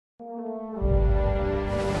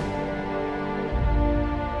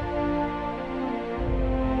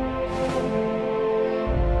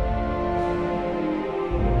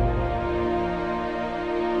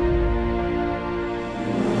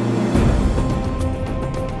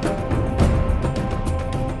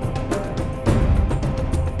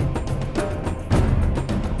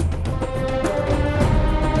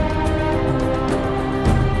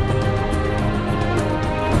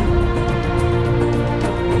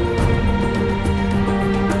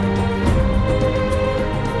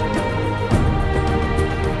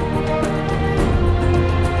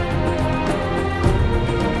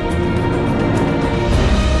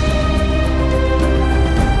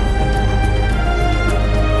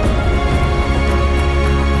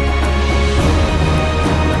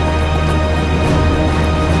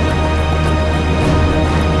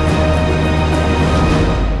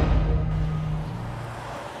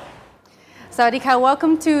Sawadee ka,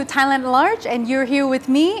 welcome to Thailand Large, and you're here with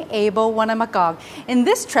me, Able Wanamakok. In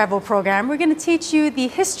this travel program, we're going to teach you the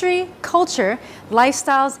history, culture,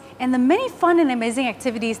 lifestyles, and the many fun and amazing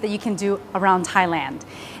activities that you can do around Thailand.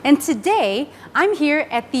 And today, I'm here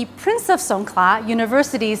at the Prince of Songkhla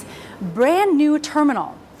University's brand new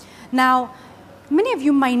terminal. Now, many of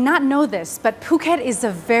you might not know this, but Phuket is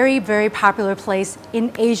a very, very popular place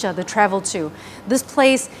in Asia to travel to. This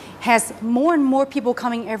place has more and more people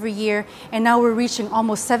coming every year, and now we're reaching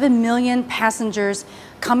almost 7 million passengers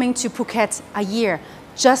coming to Phuket a year,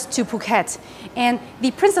 just to Phuket. And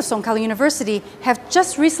the Prince of Songkhla University have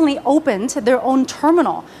just recently opened their own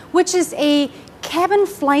terminal, which is a cabin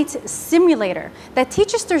flight simulator that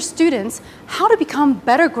teaches their students how to become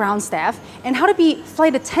better ground staff and how to be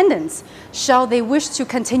flight attendants, shall they wish to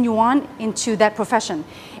continue on into that profession.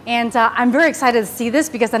 And I'm very excited to see this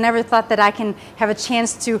because I never thought that I can have a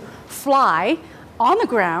chance to fly on the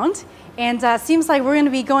ground. And seems like we're going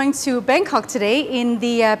to be going to Bangkok today in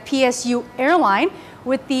the PSU airline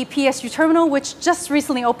with the PSU terminal, which just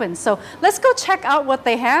recently opened. So let's go check out what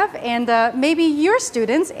they have, and maybe your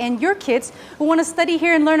students and your kids who want to study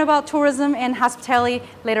here and learn about tourism and hospitality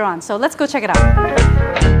later on. So let's go check it out.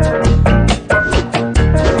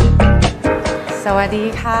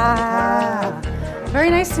 Sawadee ka. Very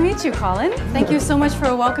nice to meet you, Colin. Thank you so much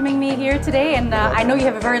for welcoming me here today. And I know you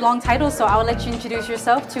have a very long title, so I'll let you introduce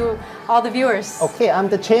yourself to all the viewers. Okay, I'm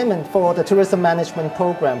the chairman for the tourism management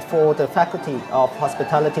program for the Faculty of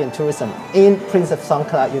Hospitality and Tourism in Prince of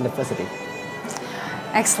Songkhla University.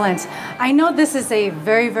 Excellent. I know this is a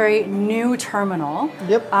very, very new terminal.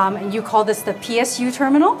 Yep. And you call this the PSU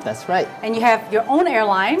terminal? That's right. And you have your own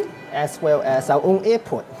airline. As well as our own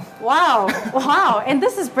airport. Wow, wow. And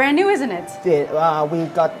this is brand new, isn't it? Yeah, we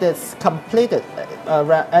got this completed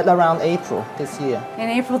at around April this year. In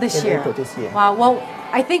April this year? In April this year. Wow, well,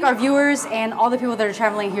 I think our viewers and all the people that are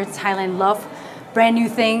traveling here to Thailand love brand new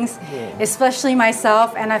things, especially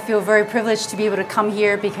myself, and I feel very privileged to be able to come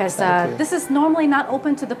here because this is normally not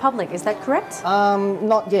open to the public. Is that correct?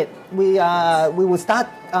 Not yet. We will start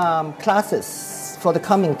classes for the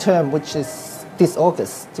coming term, which is this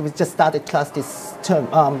August. So we just started class this term,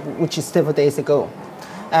 which is several days ago.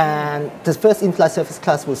 And the first in-flight service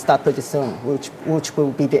class will start pretty soon, which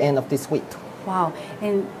will be the end of this week. Wow.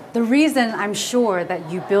 And the reason I'm sure that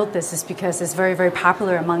you built this is because it's very, very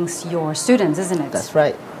popular amongst your students, isn't it? That's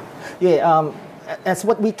right. Yeah, as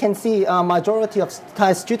what we can see, majority of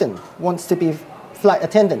Thai students wants to be flight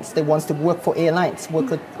attendants. They want to work for airlines,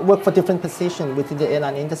 work for different positions within the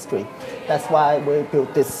airline industry. That's why we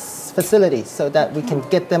built this facility so that we can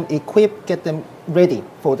get them equipped, get them ready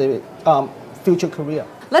for the future career.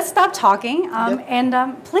 Let's stop talking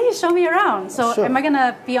and please show me around. So Sure. am I going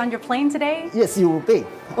to be on your plane today? Yes, you will be.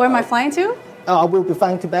 Where am I flying to? I will be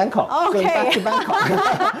flying to Bangkok. Okay. Going back to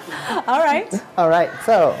Bangkok. All right. All right.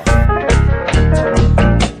 So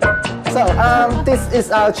this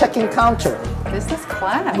is our check-in counter. Business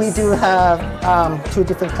class. We do have two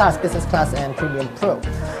different classes, business class and premium pro.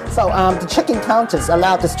 So the check-in counters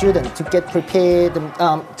allow the student to get prepared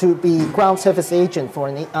to be ground service agent for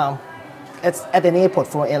at an airport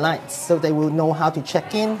for airlines. So they will know how to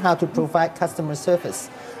check in, how to provide customer service.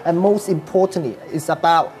 And most importantly, it's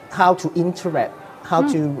about how to interact, how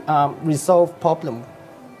to resolve problem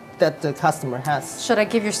that the customer has. Should I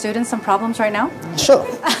give your students some problems right now? Sure.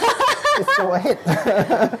 Just go ahead.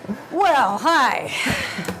 Well, hi.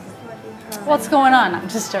 What's going on? I'm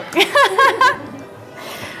just joking.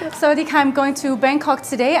 Sawadee ka, I'm going to Bangkok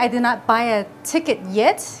today. I did not buy a ticket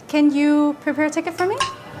yet. Can you prepare a ticket for me?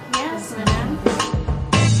 Yes, madam.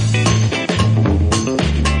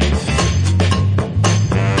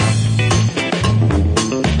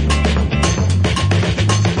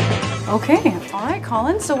 Okay. All right,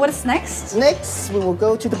 Colin. So what is next? Next, we will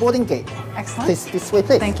go to the boarding gate. Excellent. Please, this way,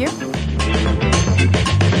 please. Thank you.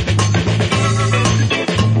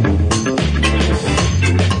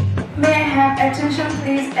 May I have attention,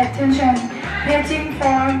 please? Attention. Waiting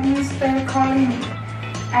for Mr. Colin.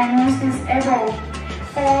 I know this Able.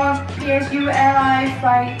 For PSU Airline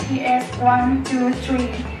Flight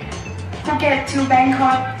PS123. Phuket to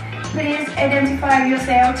Bangkok. Please identify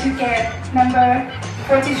yourself to gate number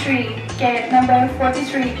 43. Gate number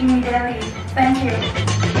 43 immediately. Thank you.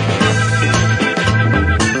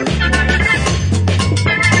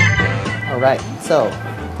 All right. So,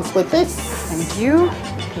 this way, please. Thank you.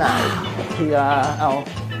 Now, here are our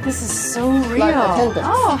This is so real. flight attendants.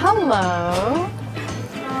 Oh, hello.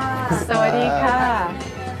 Sawadee.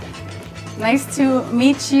 Nice to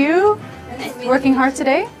meet you. Working hard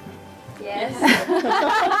today? Yes.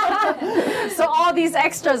 So all these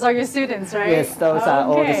extras are your students, right? Yes, those are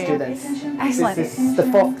all the Okay. students. Excellent. This is the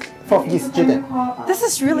fourth year student. This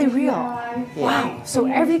is really real. Wow. So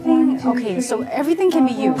everything, okay, so everything can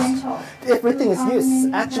be used. Everything is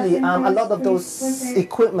used. Actually, a lot of those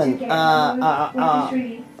equipment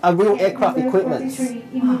are real aircraft equipment.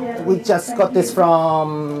 We just got this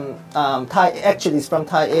from Thai. Actually, it's from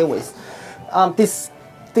Thai Airways.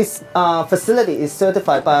 This facility is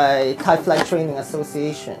certified by Thai Flight Training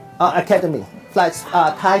Association Academy.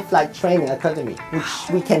 Thai Flight Training Academy, which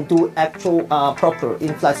we can do actual proper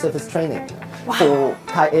in-flight service training for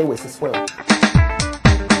Thai Airways as well.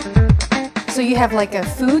 So you have like a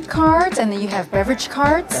food cart, and then you have beverage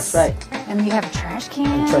carts. That's right. And you have a trash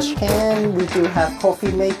can. Trash can. We do have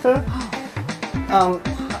coffee maker.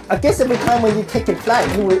 I guess every time when you take a flight,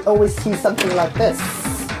 you will always see something like this.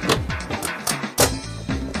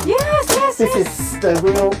 Yes. This is the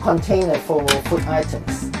real container for food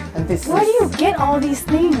items. And this Where is, do you get all these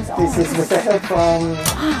things? This is with the help from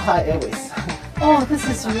Thai Airways. Oh, this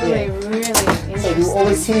is really, Yeah. really interesting. So you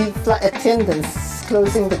always see flight attendants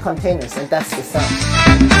closing the containers, and that's the sound.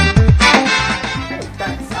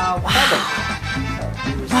 That's our cabin.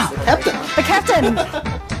 So, the captain. The captain!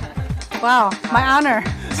 Wow, my honor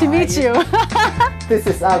to meet you. This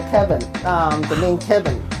is our cabin, the main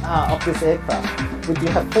cabin of this aircraft. We do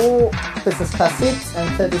have 4 business class seats and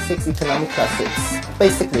 36 economic class seats.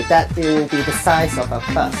 Basically, that will be the size of our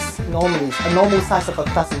class. Normally, a normal size of our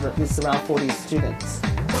class is around 40 students.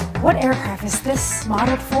 What aircraft is this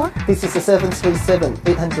modeled for? This is a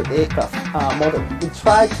 737-800 aircraft model. We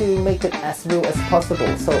try to make it as real as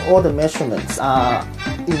possible, so all the measurements are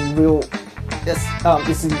in real.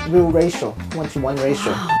 It's in real ratio, 1-to-1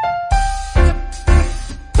 ratio.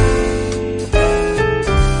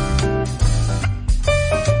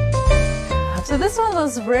 So this is one of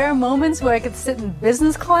those rare moments where I get to sit in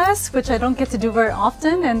business class, which I don't get to do very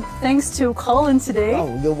often, and thanks to Colin today,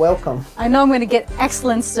 Oh, you're welcome. I know I'm going to get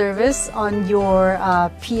excellent service on your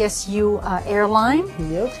PSU airline.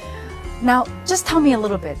 Yep. Now, just tell me a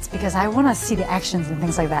little bit, because I want to see the actions and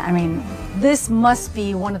things like that. I mean, this must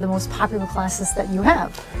be one of the most popular classes that you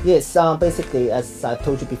have. Yes, basically, as I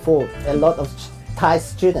told you before, a lot of Thai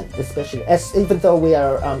students, especially, even though we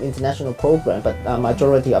are international program, but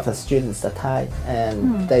majority of the students are Thai,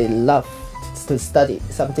 and they love to study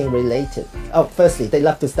something related. Oh, firstly, they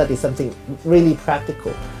love to study something really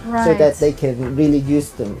practical, so Right. that they can really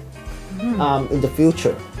use them in the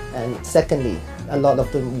future. And secondly, a lot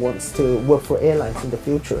of them wants to work for airlines in the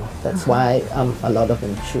future. That's why a lot of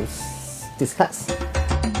them choose this class.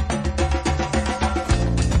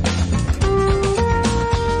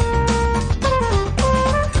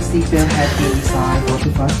 Seatbelt has been designed for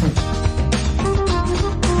the fasten.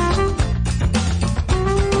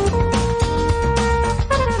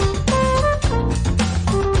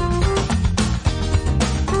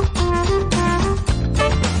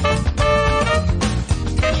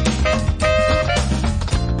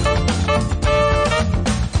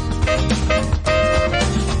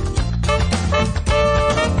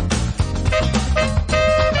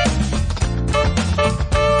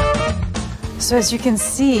 So as you can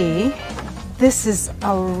see, this is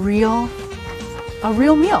a real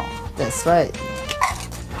meal. That's right.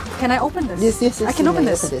 Can I open this? Yes. I can you open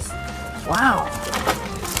may this. Wow.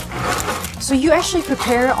 So you actually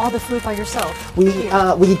prepare all the food by yourself? We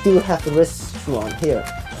here? we do have the restaurant here,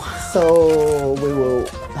 so we will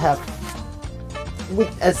have.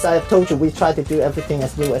 As I've told you, we try to do everything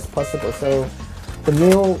as real as possible. So the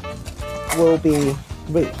meal will be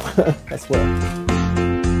real as well.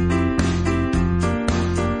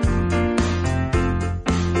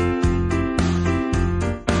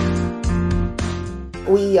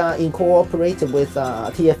 We are incorporated with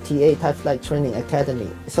TFTA, Thai Flight Training Academy.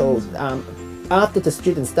 So after the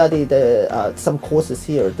students study some courses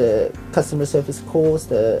here, the customer service course,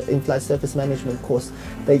 the in-flight service management course,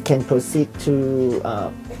 they can proceed to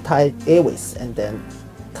Thai Airways and then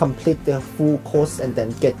complete the full course and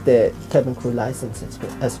then get the cabin crew license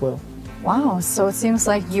as well. Wow, so it seems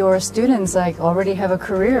like your students already have a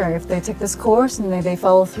career. If they take this course and they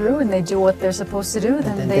follow through and they do what they're supposed to do,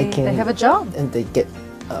 then they have a job. And they get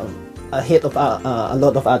ahead of a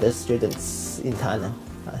lot of other students in Thailand,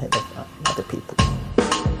 ahead of other people.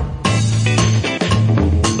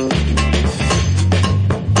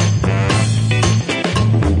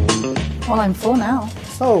 Well, I'm full now.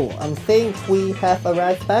 So I think we have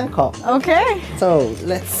arrived Bangkok. Okay. So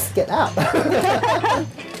let's get out.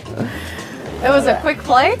 It was a quick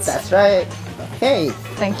flight. That's right. Okay.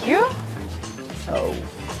 Thank you. So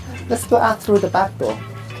let's go out through the back door.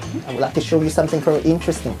 I would like to show you something very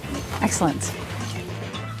interesting. Excellent.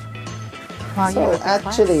 Wow, So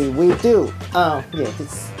actually we do,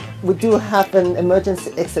 we do have an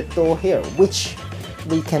emergency exit door here, which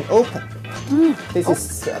we can open. This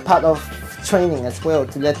is part of training as well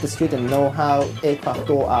to let the student know how aircraft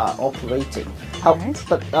door are operated.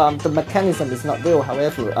 But the mechanism is not real.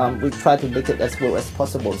 However, we try to make it as real as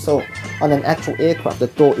possible. So on an actual aircraft, the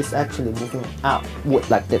door is actually moving outward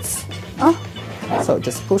like this. Oh. So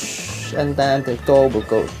just push and then the door will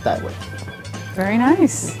go that way. Very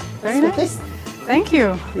nice. Very nice. This. Thank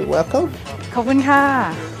you. You're welcome. ขอบคุณค่ะ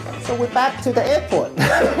So we're back to the airport.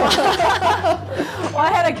 Well,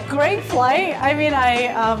 I had a great flight. I mean,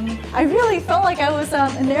 I really felt like I was on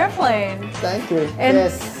an airplane. Thank you. And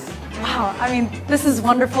yes. Wow, I mean, this is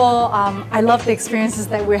wonderful. I love the experiences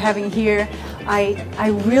that we're having here. I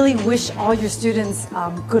really wish all your students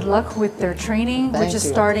good luck with their training, which is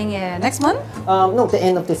starting next month? No, the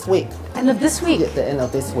end of this week. End of this week? Yeah, the end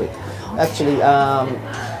of this week. Actually,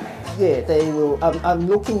 yeah, they will.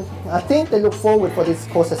 I think they look forward for this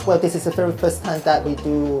course as well. This is the very first time that we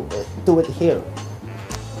do it here.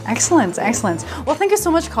 Excellent, excellent. Well, thank you so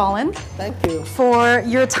much, Colin. Thank you. For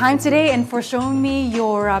your time today and for showing me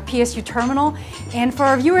your PSU terminal. And for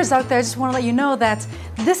our viewers out there, I just want to let you know that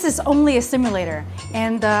this is only a simulator.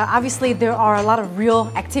 And obviously there are a lot of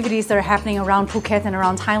real activities that are happening around Phuket and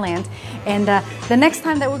around Thailand. And the next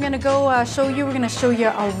time that we're going to go show you, we're going to show you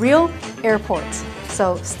a real airport.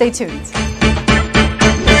 So stay tuned.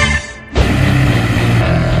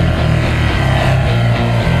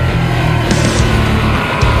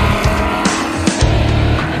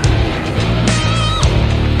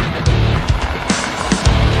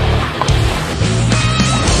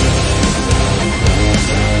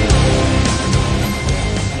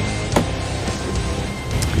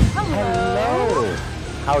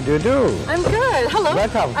 How do you do? I'm good. Hello.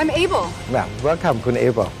 Welcome. I'm Able. Yeah, welcome, Kun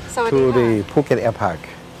Able, Sawadee to ka. the Phuket Air Park.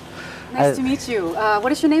 Nice to meet you.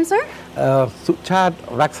 What is your name, sir? สุชาติ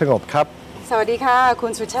รักสงบครับ สวัสดีค่ะ คุ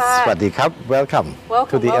ณสุชา ส ติ วัสดีครับ Welcome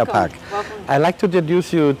Welcome, to the Air welcome, Park. welcome. I'd like to introduce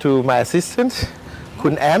you to my assistant,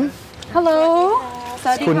 Kun Am, Hello. ส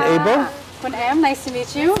วัสดี คุณ ค่ะ Able คุณ Am, nice to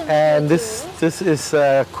meet you. and this is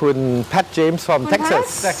Kun Pat James from Kun Texas.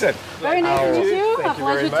 Pat? Very nice to meet you. A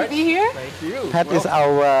pleasure to be here. Pat is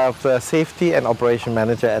our safety and operation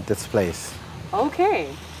manager at this place. Okay.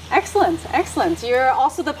 Excellent, excellent. You're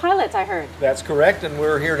also the pilot, I heard. That's correct, and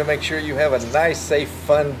we're here to make sure you have a nice, safe,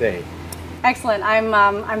 fun day. Excellent.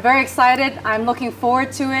 I'm very excited. I'm looking forward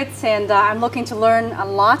to it, and I'm looking to learn a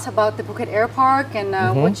lot about the Phuket Air Park and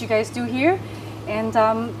what you guys do here. And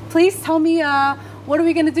please tell me, what are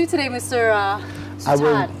we going to do today, Mr.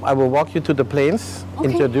 Suchad? I will walk you to the planes,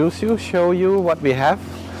 Okay. introduce you, show you what we have,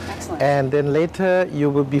 Excellent. and then later you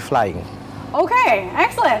will be flying. Okay,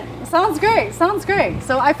 excellent. Sounds great. Sounds great.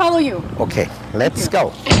 So I follow you. Okay, let's go.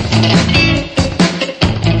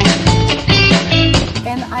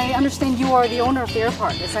 And I understand you are the owner of the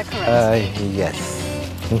airport. Is that correct? Yes.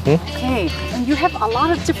 Okay. And you have a lot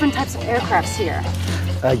of different types of aircrafts here.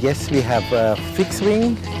 Yes, we have fixed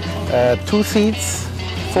wing, 2 seats,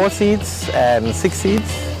 4 seats, and 6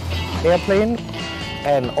 seats airplane.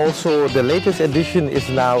 And also the latest addition is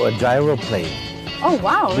now a gyroplane. Oh,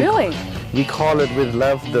 wow, really? We call it with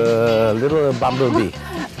love the little bumblebee.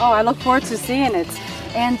 Oh, I look forward to seeing it.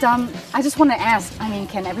 And I just want to ask, I mean,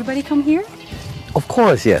 can everybody come here? Of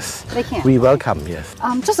course, yes. They can. We welcome, yes.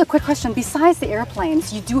 Just a quick question. Besides the airplanes,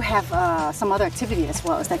 you do have some other activity as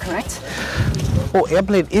well. Is that correct? Oh,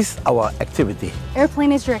 airplane is our activity.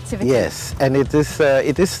 Airplane is your activity? Yes, and it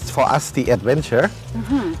is for us the adventure.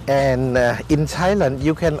 And in Thailand,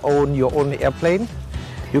 you can own your own airplane.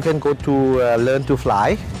 You can go to learn to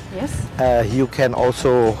fly. Yes. You can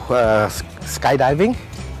also skydiving.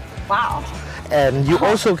 Wow. And you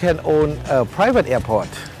also can own a private airport.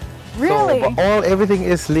 Really? So, but everything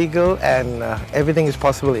is legal and everything is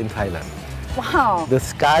possible in Thailand. Wow. The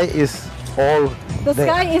sky is all The there.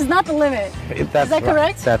 sky is not the limit. That's Is that right.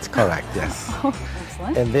 correct? That's correct, yes. Oh,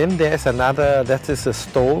 excellent. And then there's another, that is a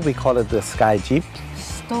stole, we call it the Sky Jeep.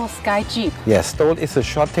 Stole Sky Jeep. Yes, stole is a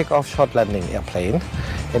short takeoff, short landing airplane.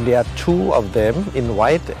 And there are two of them in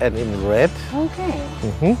white and in red. Okay.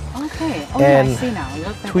 Mhm. Okay. Oh, yeah, I And see now.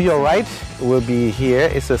 Look, to your right will be here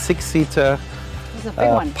is a six-seater It's a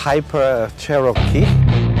big one. Piper Cherokee.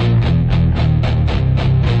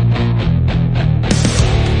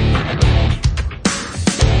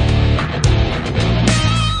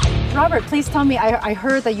 Robert, please tell me, I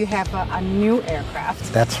heard that you have a new aircraft.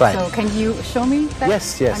 That's right. So can you show me that?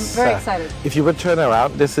 Yes, yes. I'm very excited. If you would turn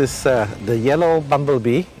around, this is the yellow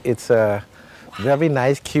Bumblebee. It's a very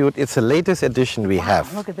nice, cute. It's the latest edition we have.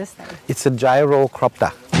 Look at this thing. It's a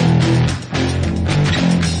gyrocopter.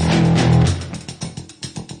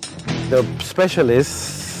 The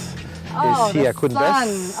specialist is here, Kun sun.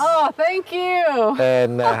 Best. Oh, thank you.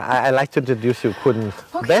 And I like to introduce you, Kun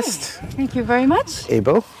Best. Thank you very much.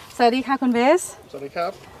 Able. สวัสดีค่ะคุณเบส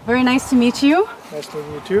Sawadee-krap. Very nice to meet you. Nice to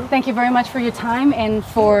meet you too. Thank you very much for your time and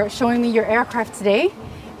for showing me your aircraft today.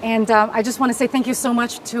 And I just want to say thank you so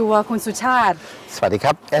much to Kun Suchad. สวัสดีค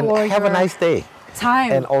รับ and For have a your nice day. Time.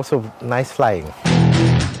 And also nice flying.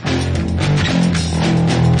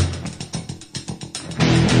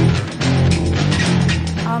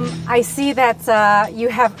 I see that you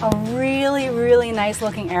have a really, really nice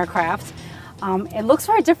looking aircraft. It looks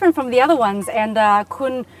very different from the other ones. And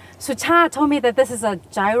Kun Sucha told me that this is a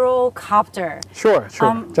gyrocopter. Sure.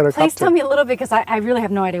 Gyrocopter. Please tell me a little bit because I really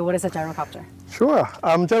have no idea what is a gyrocopter. Sure.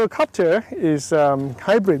 Gyrocopter is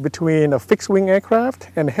hybrid between a fixed-wing aircraft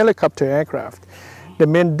and a helicopter aircraft. The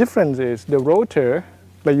main difference is the rotor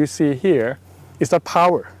that you see here is not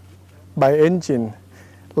powered by engine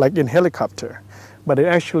like in helicopter, but it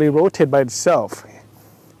actually rotates by itself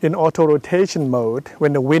in auto rotation mode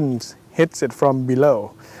when the wind hits it from below.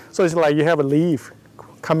 So it's like you have a leaf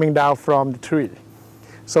coming down from the tree.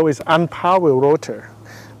 So it's unpowered rotor,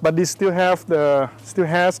 but it still has the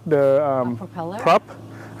Propeller? prop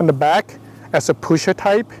on the back as a pusher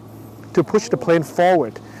type to push the plane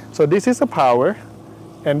forward. So this is the power,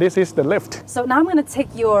 and this is the lift. So now I'm going to take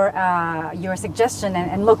your suggestion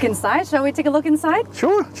and look inside. Shall we take a look inside?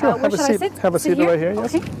 Sure. Where Have a should I seat. sit? Have a Sit seat right here.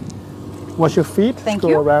 Yes. Okay. Wash your feet. Thank go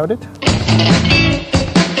you. around it.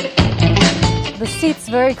 The seat's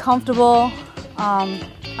very comfortable.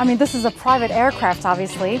 I mean, this is a private aircraft,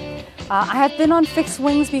 obviously. I have been on fixed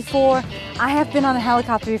wings before. I have been on a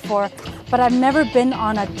helicopter before, but I've never been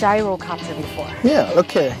on a gyrocopter before. Yeah.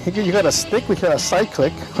 Okay. You got a stick. We got a side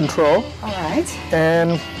click control, All right.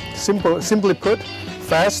 and simply put,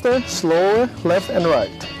 faster, slower, left and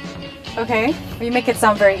right. Okay. You make it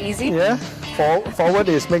sound very easy. Yeah. Forward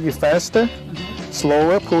is make it faster.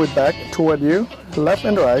 Slower, pull it back toward you. Left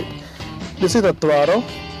and right. This is the throttle.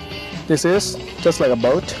 This is just like a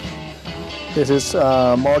boat. This is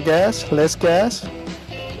more gas, less gas.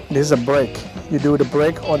 This is a brake. You do the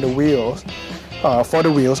brake on the wheels, for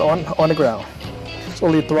the wheels on the ground. It's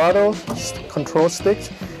only throttle, control sticks,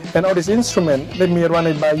 and all this instrument. Let me run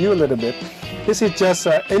it by you a little bit. This is just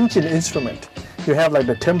an engine instrument. You have like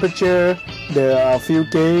the temperature, the fuel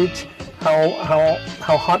gauge,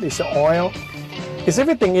 how hot is the oil. It's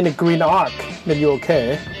everything in the green arc. Then you're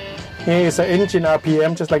okay. Here is an engine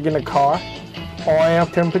RPM, just like in a car. Oil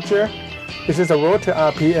temperature. This is a rotor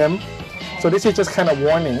RPM. So this is just kind of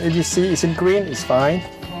warning. If you see it's in green, it's fine.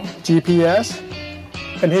 GPS.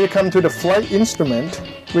 And here you come to the flight instrument,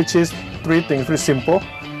 which is three things, very simple.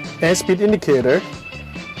 Airspeed indicator,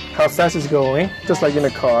 how fast it's going, just like in a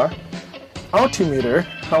car. Altimeter,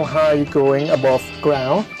 how high you're going above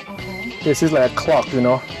ground. This is like a clock,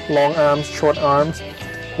 long arms, short arms,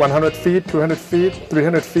 100 feet, 200 feet,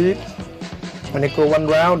 300 feet. When you go one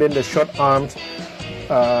round, then the short arms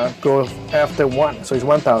go after one, so it's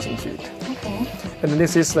 1,000 feet. Okay. And then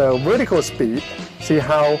this is the vertical speed. See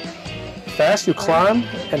how fast you climb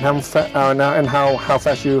and how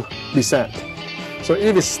fast you descend. So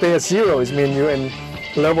if it stays at zero, it means you're in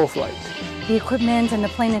level flight. The equipment and the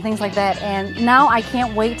plane and things like that. And now I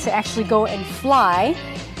can't wait to actually go and fly.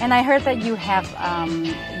 And I heard that you have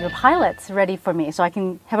your pilots ready for me, so I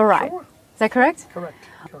can have a ride. Sure. Is that correct? Correct.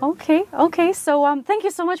 Okay. So thank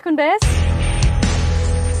you so much, Kun Bes.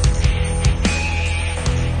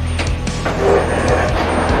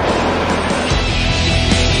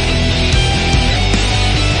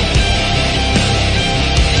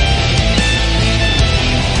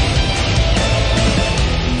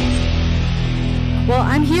 Well,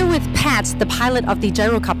 I'm here with Pat Pat, the pilot of the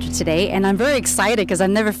gyrocopter today, and I'm very excited because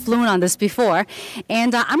I've never flown on this before.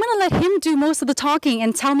 And I'm going to let him do most of the talking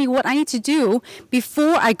and tell me what I need to do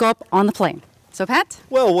before I go up on the plane. So, Pat?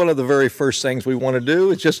 Well, one of the very first things we want to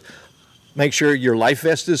do is just make sure your life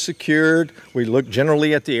vest is secured. We look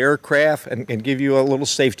generally at the aircraft and give you a little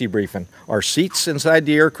safety briefing. Our seats inside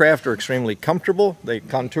the aircraft are extremely comfortable. They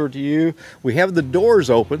contour to you. We have the doors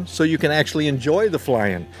open so you can actually enjoy the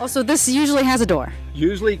flying. Oh, so this usually has a door?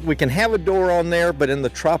 Usually we can have a door on there, but in the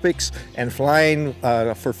tropics and flying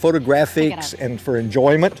for photographics and for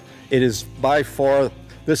enjoyment, it is by far,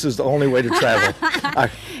 this is the only way to travel.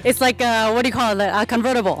 It's like, what do you call it, a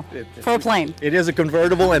convertible for a plane. It is a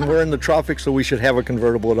convertible, and we're in the tropics, so we should have a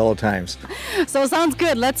convertible at all times. So sounds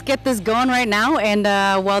good. Let's get this going right now. And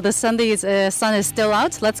while the sun is still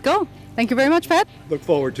out, let's go. Thank you very much, Pat. Look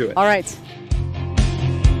forward to it. All right.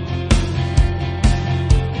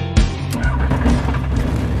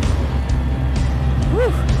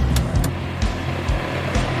 Whew.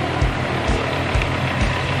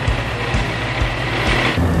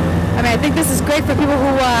 I think this is great for people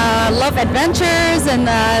who love adventures and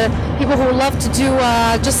people who love to do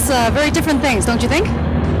just very different things, don't you think?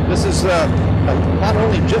 This is not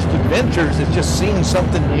only just adventures, it's just seeing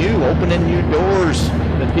something new, opening new doors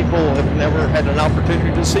that people have never had an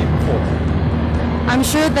opportunity to see before. I'm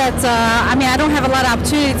sure that, I don't have a lot of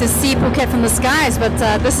opportunity to see Phuket from the skies, but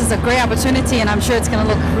this is a great opportunity, and I'm sure it's going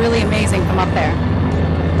to look really amazing from up there.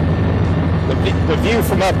 The view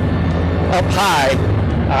from up high,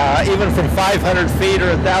 even from 500 feet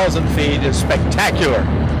or 1,000 feet, is spectacular.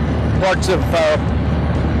 Parts of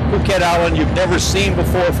Phuket Island you've never seen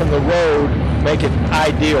before from the road make it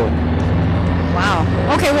ideal. Wow.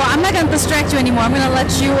 Okay, well, I'm not going to distract you anymore. I'm going to let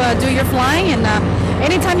you do your flying, and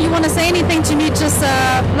anytime you want to say anything to me, just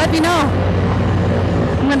let me know.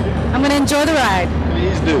 I'm going to enjoy the ride.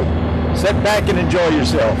 Please do. Sit back and enjoy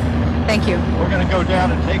yourself. Thank you. We're going to go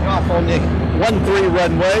down and take off on the 13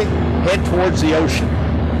 runway, head towards the ocean.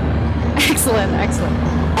 Excellent, excellent.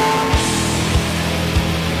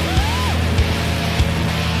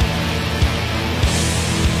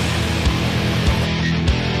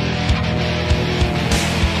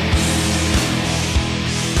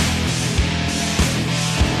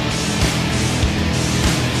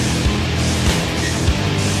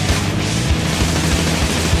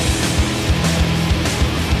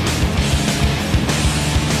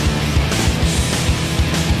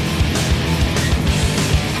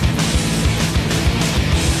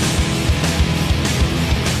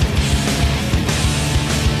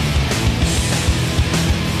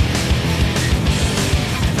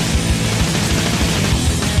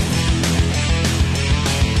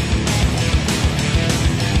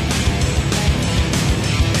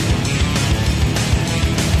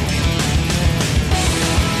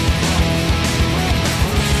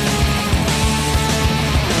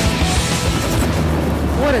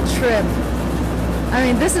 What a trip. I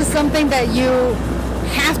mean, this is something that you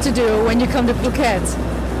have to do when you come to Phuket.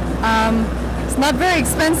 It's not very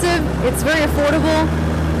expensive, it's very affordable.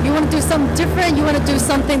 You want to do something different, you want to do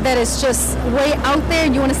something that is just way out there,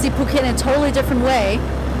 and you want to see Phuket in a totally different way.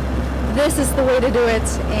 This is the way to do it,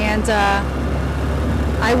 and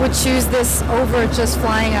I would choose this over just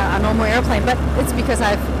flying a normal airplane, but it's because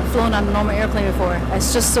I've flown on a normal airplane before.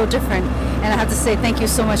 It's just so different, and I have to say thank you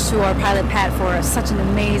so much to our pilot Pat for such an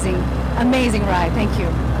amazing ride. Thank you.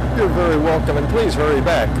 You're very welcome, and please hurry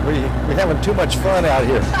back. We're having too much fun out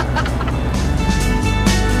here.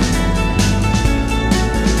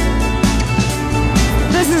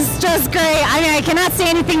 This is just great. I mean, I cannot say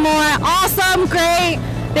anything more. Awesome, great.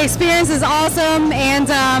 The experience is awesome, and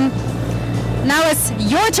now it's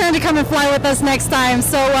your turn to come and fly with us next time.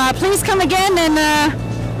 So please come again and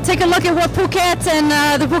take a look at what Phuket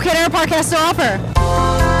and the Phuket Air Park has to offer.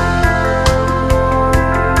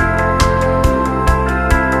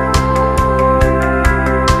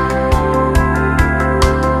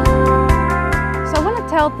 So I want to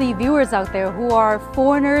tell the viewers out there who are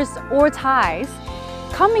foreigners or Thais,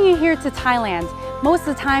 coming in here to Thailand, most of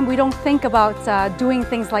the time we don't think about doing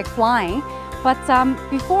things like flying. But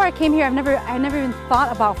before I came here, I never even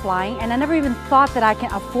thought about flying, and I never even thought that I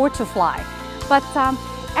can afford to fly. But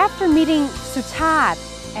after meeting Suchat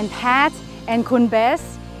and Pat and Kun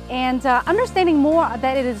Bes, and understanding more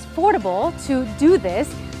that it is affordable to do this,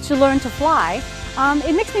 to learn to fly,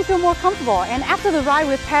 it makes me feel more comfortable. And after the ride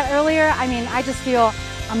with Pat earlier, I mean, I just feel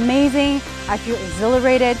amazing. I feel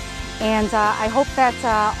exhilarated, and I hope that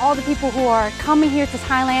all the people who are coming here to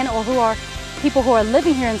Thailand, or who are people who are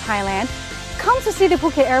living here in Thailand, come to see the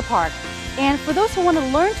Phuket Air Park. And for those who want to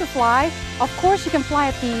learn to fly, of course you can fly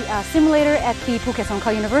at the simulator at the Phuket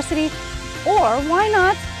Songkhla University, Or why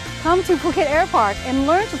not come to Phuket Airpark and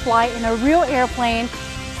learn to fly in a real airplane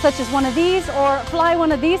such as one of these, or fly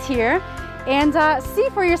one of these here and see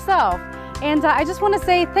for yourself. And I just want to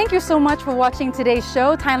say thank you so much for watching today's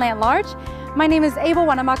show, Thailand Large. My name is Able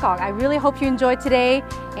Wanamakok. I really hope you enjoyed today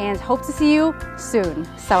and hope to see you soon.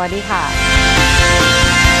 Sawadee ka.